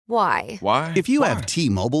Why? Why? If you have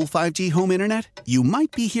T-Mobile 5G home internet, you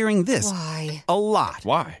might be hearing this Why? a lot.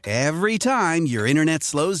 Why? Every time your internet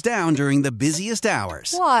slows down during the busiest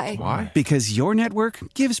hours. Why? Why? Because your network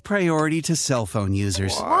gives priority to cell phone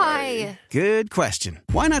users. Why? Good question.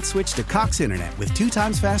 Why not switch to Cox Internet with 2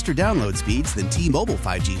 times faster download speeds than T-Mobile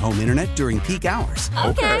 5G home internet during peak hours?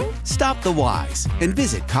 Okay. Stop the whys and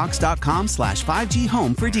visit cox.com/5G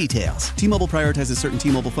home for details. T-Mobile prioritizes certain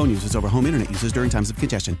T-Mobile phone users over home internet users during times of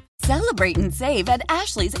congestion. Celebrate and save at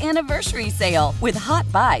Ashley's Anniversary Sale. With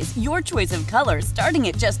Hot Buys, your choice of colors starting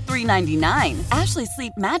at just $3.99. Ashley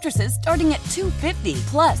Sleep mattresses starting at $2.50.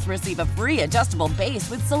 Plus, receive a free adjustable base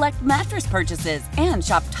with select mattress purchases. And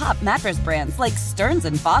shop top mattress brands like Stearns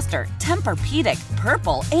 & Foster, Tempur-Pedic,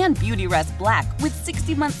 Purple, and Beautyrest Black with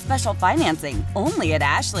 60-month special financing. Only at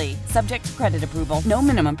Ashley. Subject to credit approval. No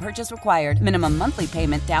minimum purchase required. Minimum monthly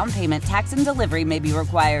payment, down payment, tax, and delivery may be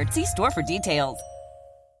required. See store for details.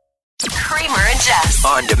 Kramer and Jess.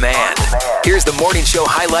 On demand. Here's the morning show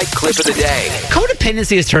highlight clip of the day.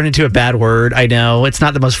 Codependency has turned into a bad word. I know it's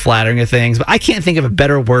not the most flattering of things, but I can't think of a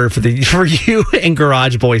better word for you and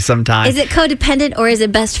Garage Boys sometimes. Is it codependent or is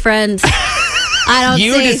it best friends? I don't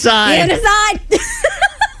You see. decide. You decide.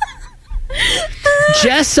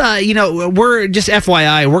 Jess, we're just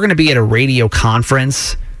FYI, we're going to be at a radio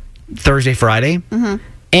conference Thursday, Friday. Mm-hmm.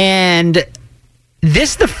 And is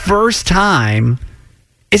this the first time,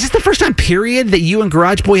 period, that you and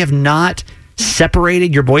Garage Boy have not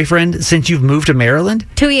separated your boyfriend since you've moved to Maryland?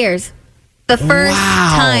 2 years. The first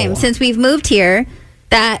time since we've moved here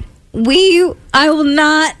that I will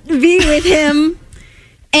not be with him.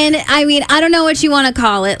 And I mean, I don't know what you want to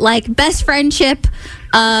call it, like best friendship,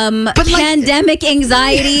 pandemic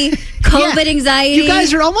anxiety, COVID anxiety. You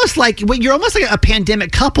guys are almost like a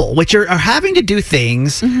pandemic couple, which are having to do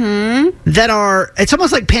things that are, it's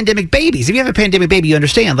almost like pandemic babies. If you have a pandemic baby, you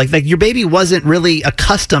understand. Like your baby wasn't really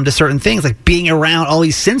accustomed to certain things, like being around all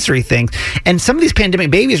these sensory things. And some of these pandemic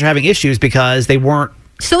babies are having issues because they weren't.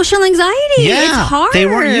 Social anxiety. Yeah, it's hard. They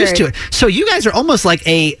weren't used to it. So you guys are almost like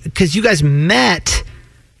because you guys met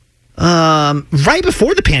right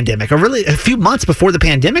before the pandemic, or really a few months before the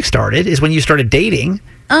pandemic started, is when you started dating.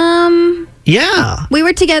 Yeah. We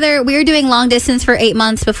were together. We were doing long distance for 8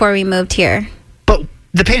 months before we moved here. But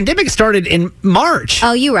the pandemic started in March.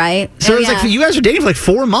 Oh, you're right. So it was like you guys were dating for like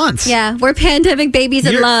 4 months. Yeah, we're pandemic babies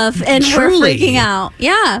in love, and truly. we're freaking out.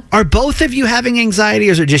 Yeah. Are both of you having anxiety,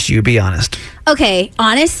 or is it just you? Be honest. Okay,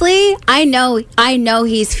 honestly, I know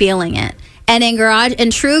he's feeling it. And in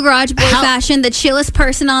true Garage Boy fashion, the chillest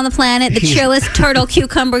person on the planet, the chillest turtle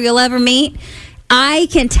cucumber you'll ever meet, I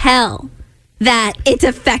can tell that it's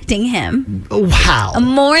affecting him. Wow.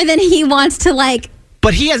 More than he wants to like.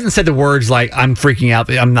 But he hasn't said the words like, I'm freaking out,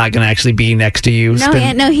 I'm not going to actually be next to you.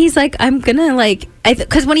 No, he's like, I'm going to like,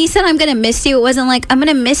 because when he said I'm going to miss you, it wasn't like, I'm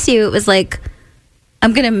going to miss you. It was like,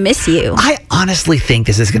 I'm going to miss you. I honestly think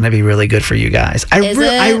this is going to be really good for you guys.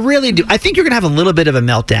 I really do. I think you're going to have a little bit of a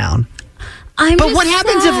meltdown. But what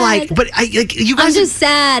happens if you guys? I'm just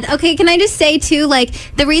sad. Okay, can I just say too, like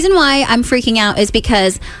the reason why I'm freaking out is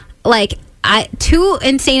because two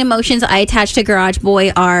insane emotions I attach to Garage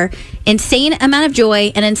Boy are insane amount of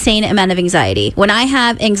joy and insane amount of anxiety. When I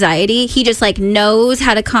have anxiety, he just like knows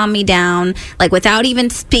how to calm me down, like without even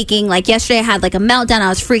speaking. Like yesterday I had like a meltdown. I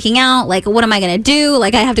was freaking out. Like, what am I going to do?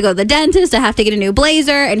 Like, I have to go to the dentist. I have to get a new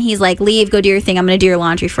blazer. And he's like, leave, go do your thing. I'm going to do your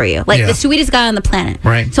laundry for you. Like the sweetest guy on the planet.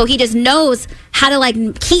 Right. So he just knows how to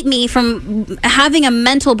like keep me from having a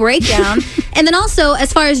mental breakdown. And then also,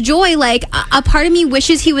 as far as joy, like a part of me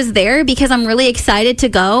wishes he was there because I'm really excited to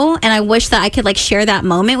go. And I wish that I could like share that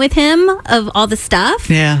moment with him of all the stuff.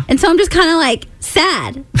 Yeah. And so I'm just kind of like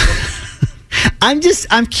sad. I'm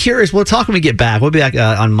curious. We'll talk when we get back. We'll be back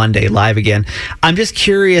on Monday live again. I'm just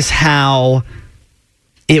curious how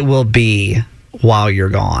it will be while you're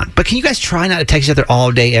gone. But can you guys try not to text each other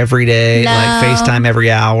all day, every day? No. Like FaceTime every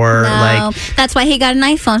hour? No. That's why he got an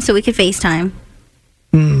iPhone, so we could FaceTime.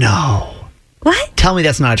 No. What? Tell me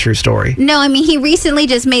that's not a true story. No, I mean, he recently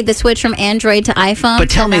just made the switch from Android to iPhone. But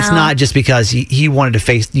tell me it's not just because you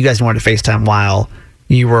guys wanted to FaceTime while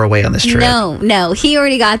you were away on this trip. No, he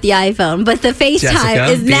already got the iPhone, but the FaceTime Jessica,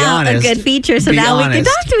 is now a good feature, so now we can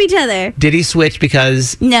talk to each other. Did he switch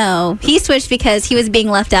because... No, he switched because he was being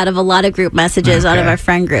left out of a lot of group messages out of our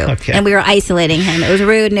friend group, and we were isolating him. It was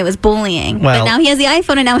rude and it was bullying. Well, but now he has the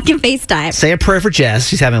iPhone and now we can FaceTime. Say a prayer for Jess.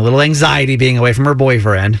 She's having a little anxiety being away from her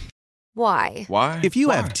boyfriend. Why? Why? If you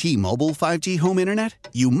have T-Mobile 5G home internet,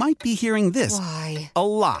 you might be hearing this Why? a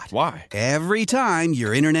lot. Why? Every time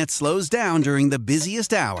your internet slows down during the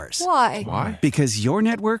busiest hours. Why? Why? Because your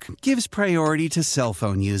network gives priority to cell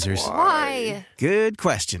phone users. Why? Good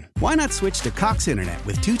question. Why not switch to Cox Internet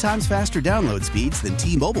with 2 times faster download speeds than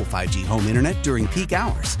T-Mobile 5G home internet during peak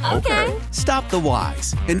hours? Okay. Stop the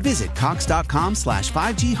whys and visit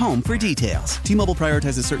cox.com/5G home for details. T-Mobile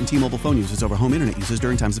prioritizes certain T-Mobile phone users over home internet users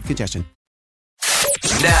during times of congestion.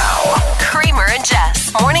 Now. Kramer and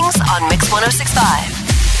Jess. Mornings on Mix 106.5.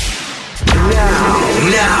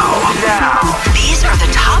 Now. These are the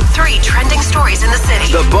top 3 trending stories in the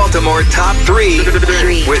city. The Baltimore Top 3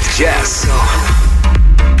 with Jess.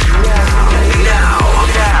 Now.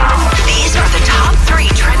 These are the top 3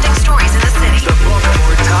 trending stories in the city. The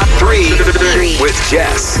Baltimore Top 3 with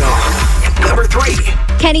Jess. Number 3.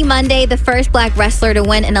 Kenny Monday, the first black wrestler to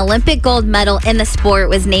win an Olympic gold medal in the sport,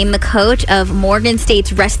 was named the coach of Morgan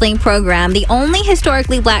State's wrestling program, the only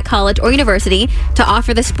historically black college or university to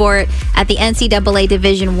offer the sport at the NCAA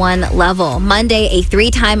Division I level. Monday, a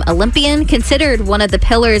 3-time Olympian, considered one of the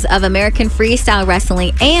pillars of American freestyle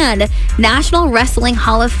wrestling and National Wrestling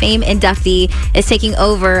Hall of Fame inductee, is taking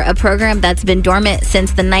over a program that's been dormant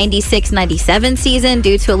since the 96-97 season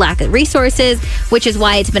due to a lack of resources, which is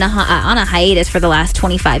why it's been on a hiatus for the last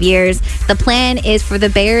 25 years. The plan is for the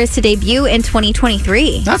Bears to debut in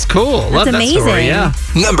 2023. That's cool. Love that amazing. story, yeah.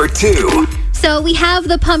 Number 2. So we have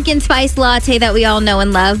the pumpkin spice latte that we all know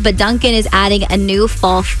and love, but Dunkin' is adding a new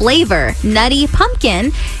fall flavor, Nutty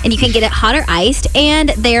Pumpkin, and you can get it hot or iced. And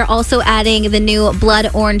they're also adding the new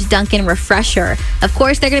Blood Orange Dunkin' Refresher. Of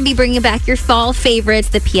course, they're going to be bringing back your fall favorites,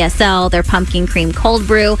 the PSL, their Pumpkin Cream Cold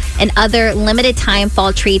Brew, and other limited time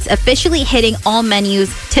fall treats officially hitting all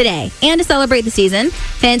menus today. And to celebrate the season,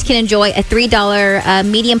 fans can enjoy a $3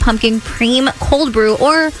 medium pumpkin cream cold brew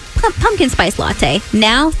or pumpkin spice latte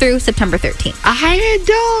now through September 13th. I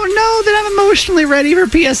don't know that I'm emotionally ready for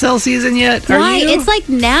PSL season yet. Are Why? you? It's like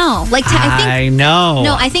now. Like I know.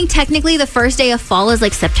 No, I think technically the first day of fall is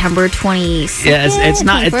like September 26th. Yeah, it's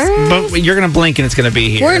not. But you're gonna blink and it's gonna be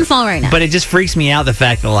here. We're in fall right now. But it just freaks me out the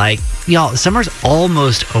fact that like y'all, summer's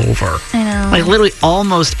almost over. I know. Like literally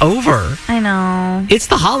almost over. I know. It's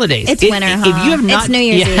the holidays. It's winter, If huh? you have not, It's New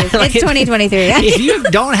Year's Eve. like, It's 2023. If you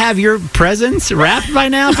don't have your presents wrapped by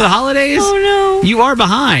now for the holidays, Oh, no. you are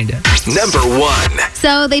behind. Number 1.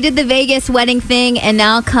 So they did the Vegas wedding thing, and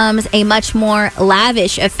now comes a much more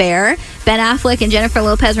lavish affair. Ben Affleck and Jennifer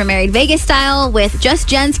Lopez were married Vegas style with just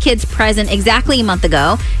Jen's kids present exactly a month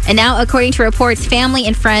ago. And now, according to reports, family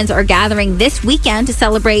and friends are gathering this weekend to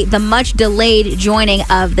celebrate the much delayed joining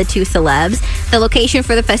of the two celebs. The location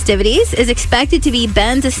for the festivities is expected to be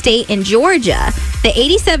Ben's estate in Georgia. The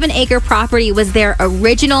 87-acre property was their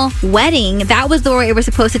original wedding. That was where it was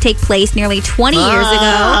supposed to take place nearly 20 years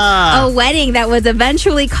ago. A wedding that was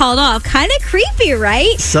eventually called off. Kind of creepy,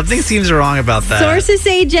 right? Something seems wrong about that. Sources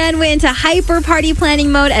say Jen went into hyper party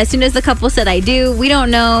planning mode as soon as the couple said I do. We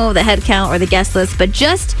don't know the head count or the guest list, but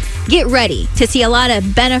just get ready to see a lot of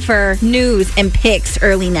Bennifer news and pics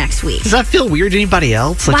early next week. Does that feel weird to anybody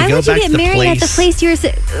else? Like Why to go would you back get to the married place? at the place you're...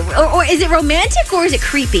 Or is it romantic or is it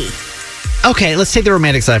creepy? Okay, let's take the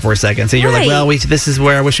romantic side for a second. So you're like, Right. well, this is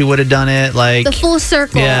where I wish we would have done it. Like The full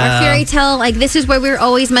circle, Yeah. our fairy tale, like this is where we were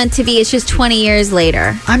always meant to be. It's just 20 years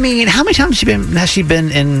later. I mean, how many times has she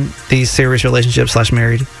been in these serious relationships /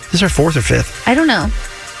 married? This is her 4th or 5th. I don't know.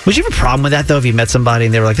 Would you have a problem with that though if you met somebody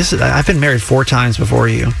and they were like, I've been married 4 times before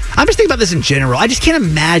you? I'm just thinking about this in general. I just can't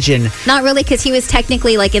imagine. Not really, because he was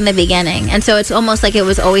technically like in the beginning, and so it's almost like it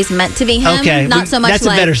was always meant to be him. Okay, not so much. That's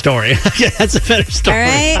like, a better story. Okay, that's a better story. All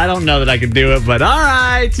right. I don't know that I could do it, but all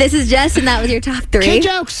right. This is Jess, and that was your top 3. Kid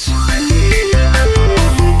jokes.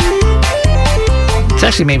 It's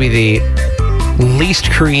actually maybe the least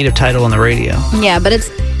creative title on the radio. Yeah, but it's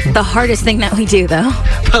the hardest thing that we do, though.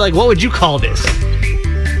 But like, what would you call this?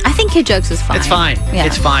 I think kid jokes is fine. It's fine. Yeah.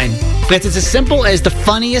 It's fine. Because it's as simple as the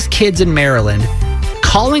funniest kids in Maryland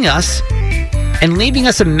calling us and leaving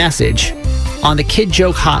us a message on the Kid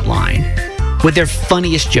Joke Hotline with their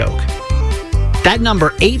funniest joke. That number,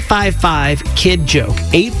 855-KID-JOKE.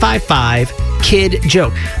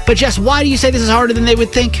 855-KID-JOKE. But Jess, why do you say this is harder than they would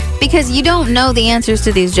think? Because you don't know the answers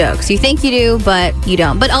to these jokes. You think you do, but you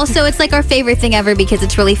don't. But also, it's like our favorite thing ever because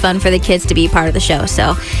it's really fun for the kids to be part of the show.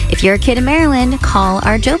 So if you're a kid in Maryland, call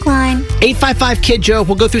our joke line. 855-KID-JOKE.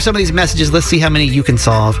 We'll go through some of these messages. Let's see how many you can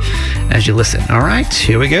solve as you listen. All right,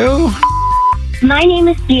 here we go. My name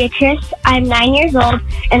is Beatrice. I'm 9 years old,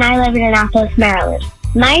 and I live in Annapolis, Maryland.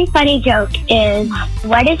 My funny joke is,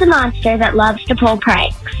 what is a monster that loves to pull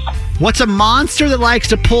pranks? What's a monster that likes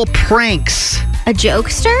to pull pranks? A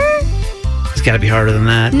jokester? It's got to be harder than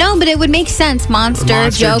that. No, but it would make sense. Monster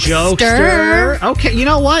jokester. Okay, you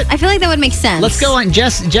know what? I feel like that would make sense. Let's go on.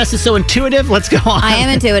 Jess is so intuitive. Let's go on. I am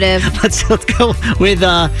intuitive. Let's go with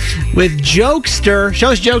jokester.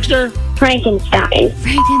 Show us jokester.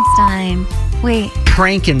 Frankenstein. Wait.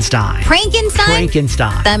 Frankenstein.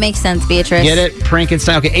 Frankenstein. That makes sense, Beatrice. Get it?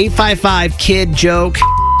 Frankenstein. Okay, 855 kid joke.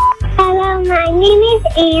 Hello, my name is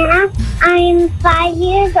Anna. I am 5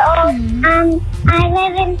 years old. I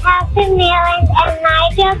live in Thompson, Maryland, and my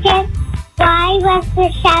joke is, why was the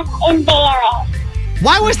chef embarrassed?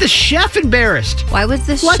 Why was the chef embarrassed? Why was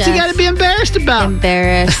the What's chef he got to be embarrassed about?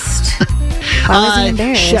 embarrassed? Why was he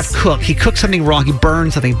embarrassed? Chef cook. He cooked something wrong. He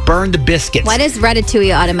burned something. Burned the biscuits. Why does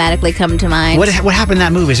Ratatouille automatically come to mind? What happened in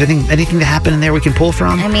that movie? Is there anything that happened in there we can pull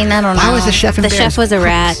from? I mean, I don't know. Why was the chef embarrassed? The chef was a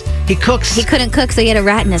rat. He cooks. He couldn't cook, so he had a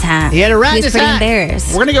rat in his hat. He had a rat in his hat. He was pretty embarrassed.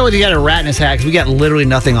 We're going to go with he had a rat in his hat because we got literally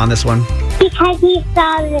nothing on this one. Because he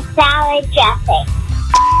saw the salad dressing.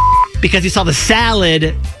 Because he saw the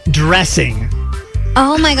salad dressing.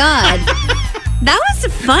 Oh, my God. That was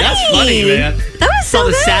funny. That's funny, man. That was so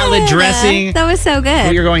good. The salad dressing. That was so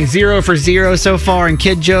good. You're going 0 for 0 so far in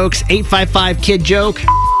kid jokes. 855 kid joke.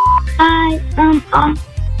 I am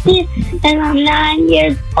Austin, and I'm 9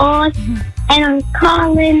 years old, and I'm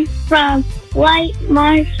calling from White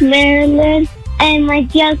Marsh, Maryland. And my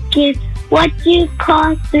joke is, what do you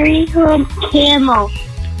call 3-humped camel?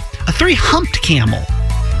 A 3-humped camel.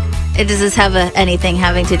 Does this have anything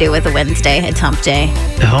having to do with a Wednesday? It's hump day.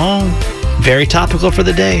 Oh, very topical for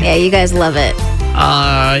the day. Yeah, you guys love it.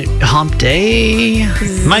 Hump day.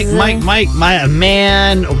 Mike, my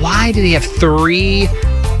man. Why did he have 3?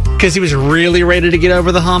 Because he was really ready to get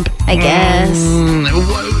over the hump. I guess.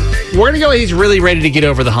 We're gonna go with he's really ready to get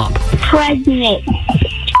over the hump. Pregnant.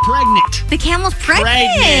 The camel's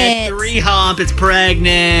pregnant. 3 hump. It's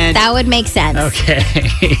pregnant. That would make sense. Okay.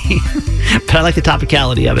 But I like the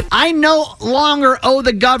topicality of it. I no longer owe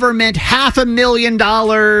the government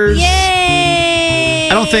 $500,000. Yay!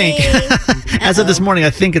 I don't think. As of this morning, I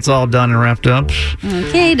think it's all done and wrapped up.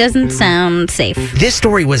 Okay, doesn't sound safe. This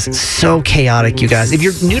story was so chaotic, you guys. If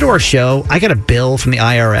you're new to our show, I got a bill from the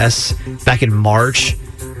IRS back in March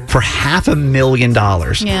for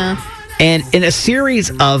 $500,000. Yeah. And in a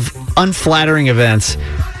series of unflattering events,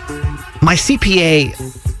 my CPA,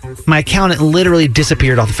 my accountant, literally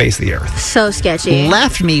disappeared off the face of the earth. So sketchy.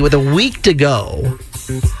 Left me with a week to go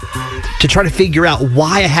to try to figure out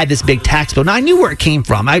why I had this big tax bill. Now, I knew where it came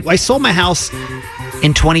from. I sold my house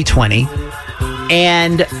in 2020,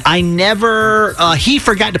 and I never, he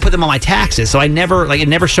forgot to put them on my taxes, so it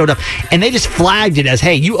never showed up. And they just flagged it as,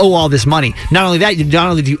 hey, you owe all this money. Not only do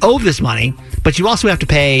you owe this money, but you also have to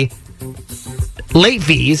pay late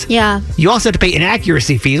fees. Yeah. You also have to pay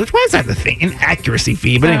inaccuracy fees, which why is that the thing? Inaccuracy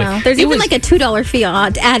fee. But anyway. There's even like a $2 fee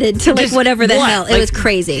added to like whatever the hell. It was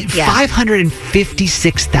crazy. Yeah.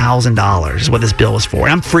 $556,000 is what this bill was for.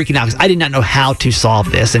 And I'm freaking out because I did not know how to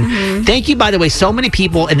solve this. And thank you, by the way, so many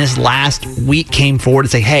people in this last week came forward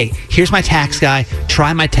and say, hey, here's my tax guy.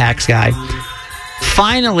 Try my tax guy.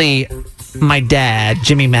 Finally, my dad,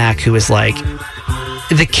 Jimmy Mack, who is like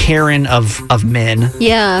the Karen of men.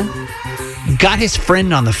 Yeah. Got his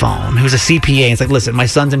friend on the phone who's a CPA and it's like, listen, my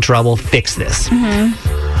son's in trouble, fix this.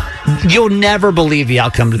 You'll never believe the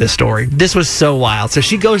outcome to this story. This was so wild. So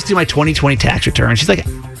she goes through my 2020 tax return. She's like,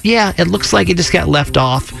 yeah, it looks like it just got left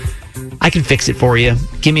off. I can fix it for you.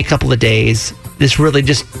 Give me a couple of days. This really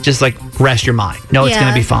just like rest your mind. No, it's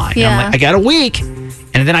going to be fine. Yeah. And I'm like, I got a week.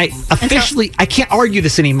 And then I I can't argue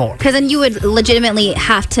this anymore. Because then you would legitimately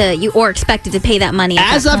have to, or expected to pay that money.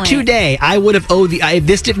 As of today, I would have owed if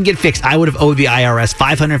this didn't get fixed, I would have owed the IRS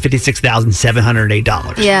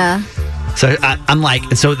 $556,708. Yeah. So I'm like,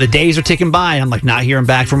 and so the days are ticking by, and I'm like, not hearing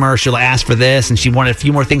back from her. She'll ask for this, and she wanted a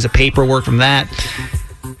few more things of paperwork from that.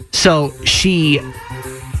 So she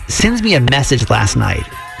sends me a message last night.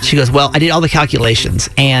 She goes, well, I did all the calculations,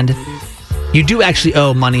 and you do actually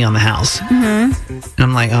owe money on the house. And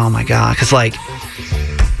I'm like, oh my God. Because like,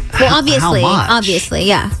 well, obviously, how much? Obviously,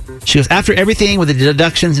 yeah. She goes, after everything with the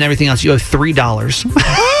deductions and everything else, you owe $3.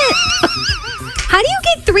 How do you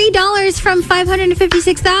get $3 from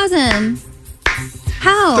 $556,000?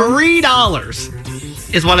 How?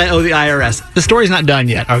 $3 is what I owe the IRS. The story's not done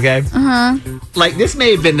yet, okay? Like, this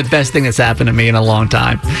may have been the best thing that's happened to me in a long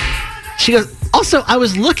time. She goes, also, I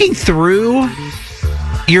was looking through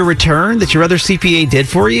your return that your other CPA did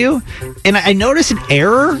for you, and I noticed an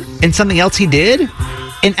error in something else he did.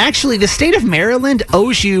 And actually, the state of Maryland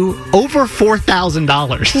owes you over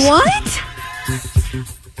 $4,000. What?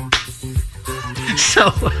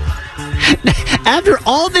 So, after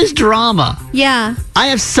all this drama, yeah, I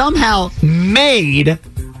have somehow made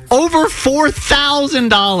over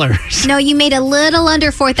 $4,000. No, you made a little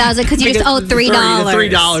under 4,000 because you just owed $3.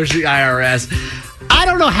 $3 to the IRS. I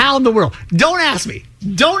don't know how in the world. Don't ask me.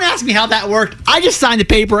 Don't ask me how that worked. I just signed the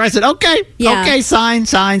paper. I said, okay, sign.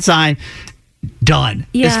 Done.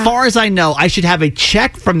 Yeah. As far as I know, I should have a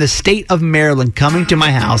check from the state of Maryland coming to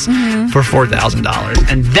my house for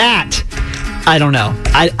 $4,000. And that, I don't know.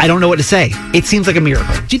 I don't know what to say. It seems like a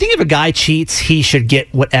miracle. Do you think if a guy cheats, he should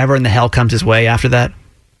get whatever in the hell comes his way after that?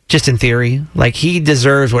 Just in theory. Like, he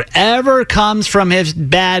deserves whatever comes from his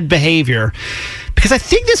bad behavior. Because I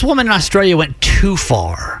think this woman in Australia went too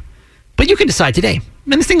far. But you can decide today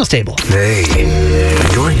in the singles table. Hey,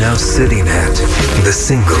 you're now sitting at the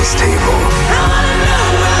singles table.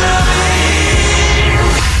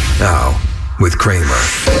 Now, with Kramer.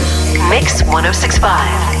 Mix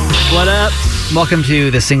 1065. What up? Welcome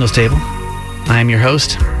to the singles table. I am your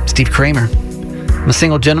host, Steve Kramer. I'm a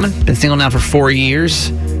single gentleman. Been single now for 4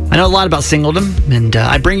 years. I know a lot about singledom, and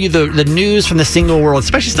I bring you the news from the single world,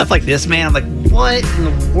 especially stuff like this, man. I'm like, what in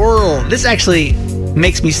the world? This actually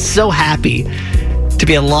makes me so happy to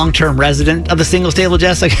be a long-term resident of the singles table,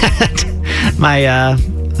 Jess. I got my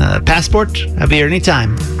passport. I'll be here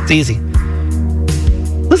anytime. It's easy.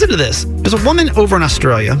 Listen to this. There's a woman over in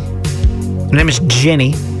Australia. Her name is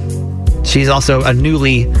Jenny. She's also a new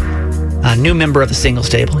member of the singles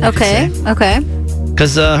table. Okay.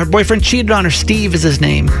 Because her boyfriend cheated on her. Steve is his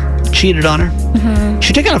name. Cheated on her. Mm-hmm.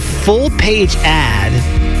 She took out a full-page ad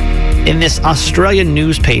in this Australian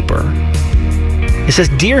newspaper. It says,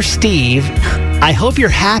 "Dear Steve, I hope you're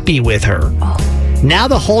happy with her. Now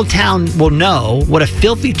the whole town will know what a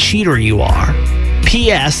filthy cheater you are.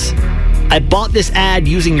 P.S. I bought this ad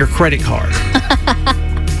using your credit card."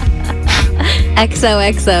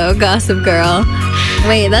 XOXO, Gossip Girl.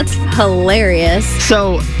 Wait, that's hilarious.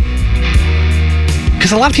 So,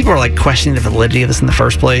 because a lot of people are like questioning the validity of this in the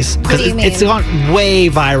first place. What do you mean? It's gone way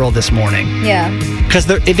viral this morning. Yeah. Because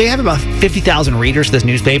they have about 50,000 readers to this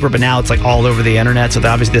newspaper, but now it's like all over the internet. So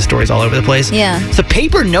obviously this story's all over the place. Yeah. So the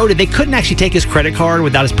paper noted they couldn't actually take his credit card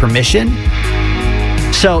without his permission.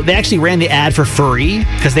 So they actually ran the ad for free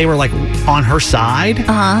because they were like on her side.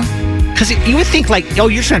 Uh-huh. Because you would think like, oh,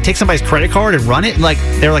 you're just going to take somebody's credit card and run it? Like,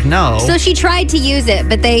 they're like, no. So she tried to use it,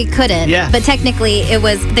 but they couldn't. Yeah. But technically,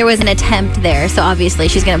 there was an attempt there. So obviously,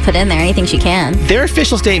 she's going to put in there anything she can. Their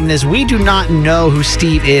official statement is, we do not know who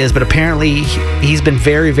Steve is, but apparently he's been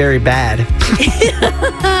very, very bad.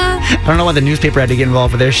 I don't know why the newspaper had to get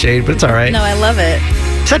involved with their shade, but it's all right. No, I love it.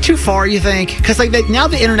 Is that too far, you think? Because like now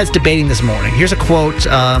the internet's debating this morning. Here's a quote.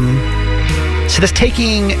 So that's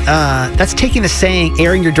taking the saying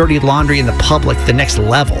 "airing your dirty laundry in the public" to the next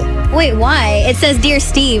level. Wait, why? It says "Dear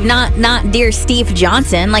Steve," not "Dear Steve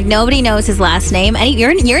Johnson." Like nobody knows his last name. And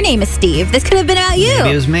your name is Steve. This could have been about you.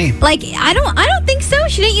 Maybe it was me. Like I don't think so.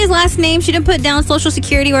 She didn't use last name. She didn't put down social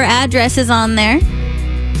security or addresses on there.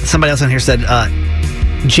 Somebody else on here said,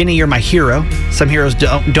 "Jenny, you're my hero. Some heroes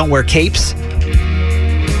don't wear capes."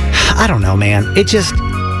 I don't know, man. It just.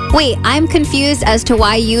 Wait, I'm confused as to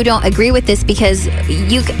why you don't agree with this because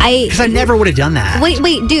I never would have done that.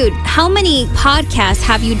 Wait, dude, how many podcasts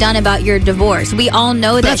have you done about your divorce? We all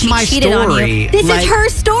know that that's she my cheated story. on you. This is her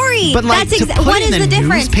story. But like, that's what is the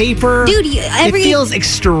difference? Newspaper, dude, it feels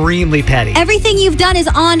extremely petty. Everything you've done is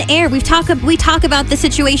on air. We talk about the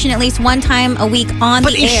situation at least one time a week on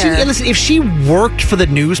the air. Listen, if she worked for the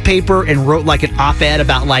newspaper and wrote like an op-ed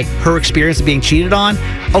about like her experience of being cheated on,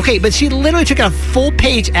 okay, but she literally took out a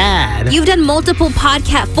full-page ad. You've done multiple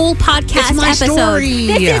full podcast episodes. Story.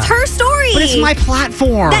 This is her story. But it's my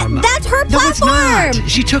platform. That's her platform. No, it's not.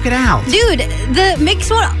 She took it out. Dude, the mixed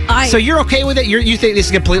one. So you're okay with it? You think this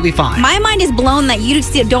is completely fine? My mind is blown that you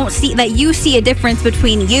see a difference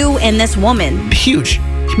between you and this woman. Huge.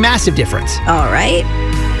 Massive difference. All right.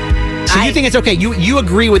 So you think it's okay? You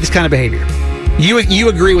agree with this kind of behavior? You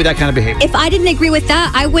agree with that kind of behavior? If I didn't agree with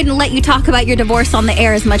that, I wouldn't let you talk about your divorce on the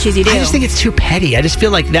air as much as you do. I just think it's too petty. I just feel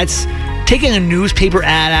like that's taking a newspaper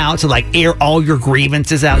ad out to like air all your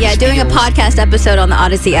grievances out. Yeah, doing a podcast episode on the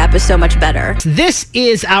Odyssey app is so much better. This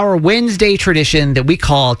is our Wednesday tradition that we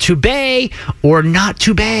call To Bay or Not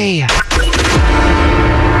To Bay. To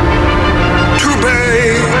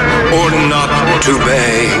bay or not to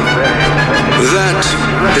bay? That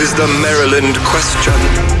is the Maryland question.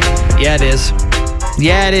 Yeah, it is.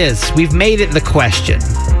 Yeah, it is. We've made it the question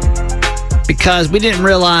because we didn't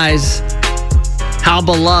realize how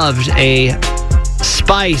beloved a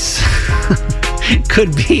spice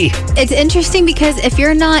could be. It's interesting because if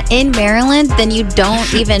you're not in Maryland, then you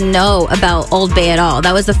don't even know about Old Bay at all.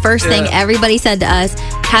 That was the first thing everybody said to us.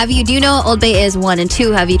 do you know what Old Bay is? 1 and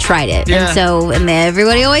 2, have you tried it? Yeah. And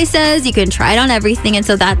everybody always says you can try it on everything. And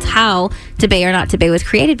so that's how To Bay or Not To Bay was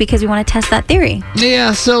created, because we want to test that theory.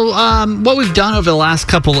 Yeah, so what we've done over the last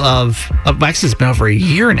couple of actually it's been over a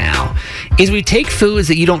year now, is we take foods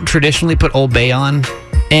that you don't traditionally put Old Bay on,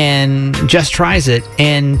 and Jess tries it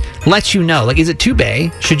and lets you know, like, is it too bay?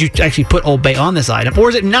 Should you actually put Old Bay on this item? Or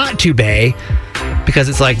is it not too bay? Because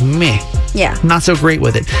it's like, meh. Yeah. Not so great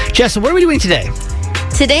with it. Jess, so what are we doing today?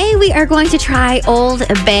 Today we are going to try Old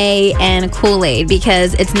Bay and Kool-Aid,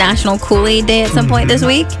 because it's National Kool-Aid Day at some point this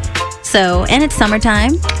week. So, and it's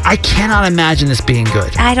summertime. I cannot imagine this being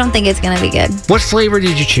good. I don't think it's going to be good. What flavor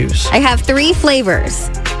did you choose? I have 3 flavors.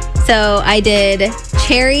 So I did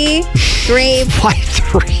cherry, grape, Why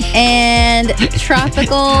 3? and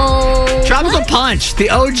tropical Punch, the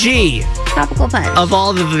OG tropical punch. of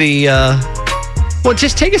all of the. Well,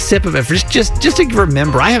 just take a sip of it for just to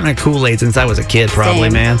remember. I haven't had Kool-Aid since I was a kid,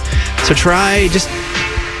 probably, Same. man. So just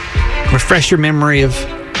refresh your memory of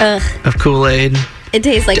Kool-Aid. It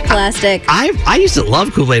tastes like plastic. I used to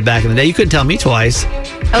love Kool-Aid back in the day. You couldn't tell me twice.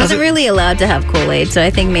 I wasn't really allowed to have Kool-Aid, so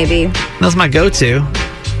I think maybe. That was my go-to.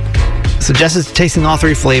 So Jess is tasting all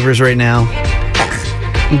 3 flavors right now.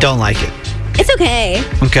 Don't like it. It's okay.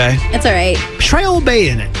 Okay. It's all right. Try Old Bay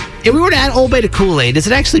in it. If we were to add Old Bay to Kool-Aid, does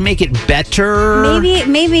it actually make it better?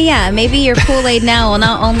 Maybe, yeah. Maybe your Kool-Aid now will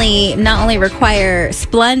not only require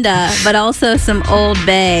Splenda, but also some Old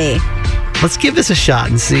Bay. Let's give this a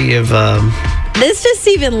shot and see if. This just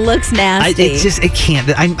even looks nasty. It can't.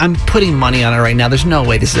 I'm putting money on it right now. There's no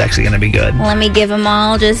way this is actually going to be good. Let me give them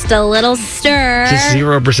all just a little stir. Just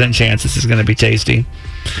 0% chance this is going to be tasty.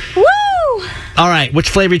 Woo! All right, which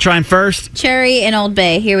flavor are you trying first? Cherry and Old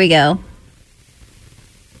Bay. Here we go.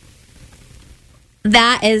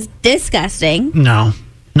 That is disgusting. No,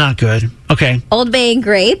 not good. Okay. Old Bay and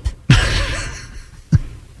grape.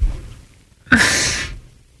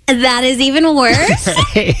 That is even worse.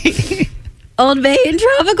 Old Bay and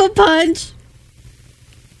tropical punch.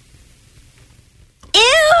 Ew!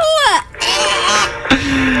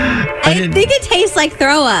 I think it tastes like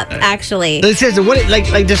throw up, actually. It says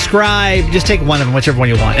like describe. Just take one of them, whichever one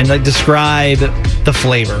you want, and like describe the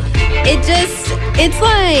flavor. It's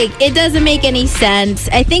like it doesn't make any sense.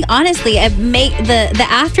 I think honestly, the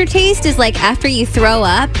aftertaste is like after you throw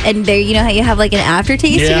up, and there, you know how you have like an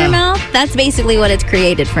aftertaste in your mouth. That's basically what it's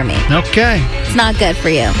created for me. Okay. It's not good for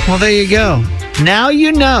you. Well, there you go. Now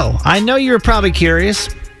you know. I know you were probably curious.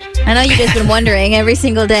 I know you've just been wondering every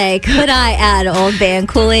single day, could I add Old Bay and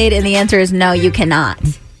Kool-Aid? And the answer is no, you cannot.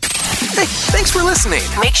 Hey, thanks for listening.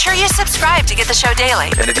 Make sure you subscribe to get the show daily.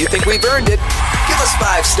 And if you think we've earned it, give us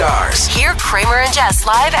 5 stars. Hear Kramer and Jess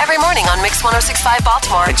live every morning on Mix 106.5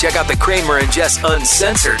 Baltimore. And check out the Kramer and Jess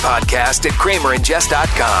Uncensored podcast at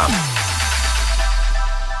kramerandjess.com.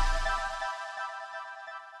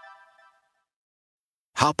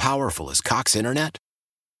 How powerful is Cox Internet?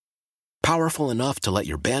 Powerful enough to let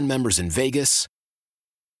your band members in Vegas,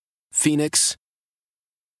 Phoenix,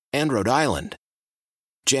 and Rhode Island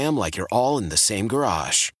jam like you're all in the same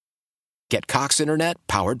garage. Get Cox Internet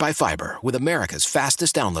powered by fiber with America's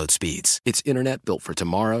fastest download speeds. It's internet built for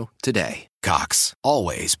tomorrow, today. Cox,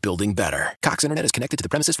 always building better. Cox Internet is connected to the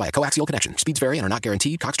premises via coaxial connection. Speeds vary and are not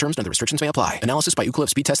guaranteed. Cox terms and other restrictions may apply. Analysis by Ookla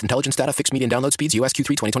Speed Test Intelligence Data. Fixed median download speeds. US Q3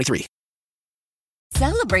 2023.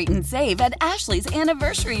 Celebrate and save at Ashley's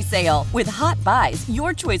Anniversary Sale. With Hot Buys,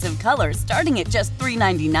 your choice of colors starting at just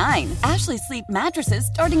 $3.99. Ashley Sleep mattresses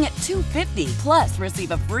starting at $2.50. Plus,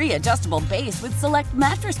 receive a free adjustable base with select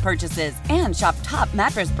mattress purchases. And shop top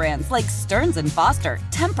mattress brands like Stearns & Foster,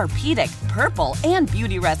 Tempur-Pedic, Purple, and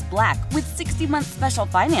Beautyrest Black with 60-month special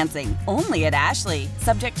financing. Only at Ashley.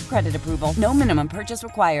 Subject to credit approval. No minimum purchase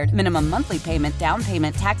required. Minimum monthly payment, down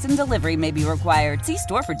payment, tax, and delivery may be required. See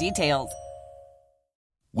store for details.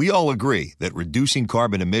 We all agree that reducing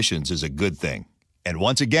carbon emissions is a good thing. And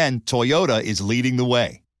once again, Toyota is leading the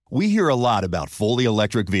way. We hear a lot about fully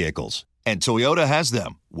electric vehicles, and Toyota has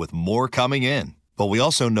them, with more coming in. But we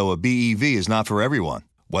also know a BEV is not for everyone,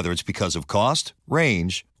 whether it's because of cost,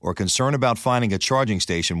 range, or concern about finding a charging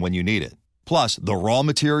station when you need it. Plus, the raw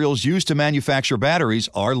materials used to manufacture batteries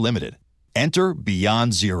are limited. Enter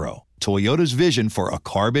Beyond Zero, Toyota's vision for a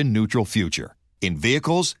carbon-neutral future. In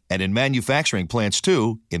vehicles and in manufacturing plants,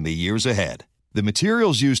 too, in the years ahead. The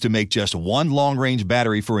materials used to make just one long-range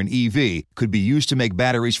battery for an EV could be used to make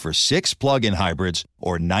batteries for 6 plug-in hybrids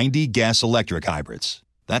or 90 gas-electric hybrids.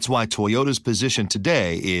 That's why Toyota's position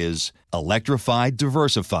today is electrified,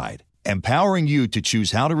 diversified, empowering you to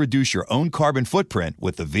choose how to reduce your own carbon footprint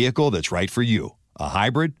with the vehicle that's right for you, a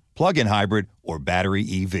hybrid, plug-in hybrid, or battery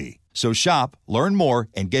EV. So shop, learn more,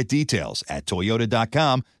 and get details at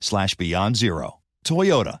toyota.com/beyond zero.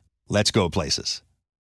 Toyota, let's go places.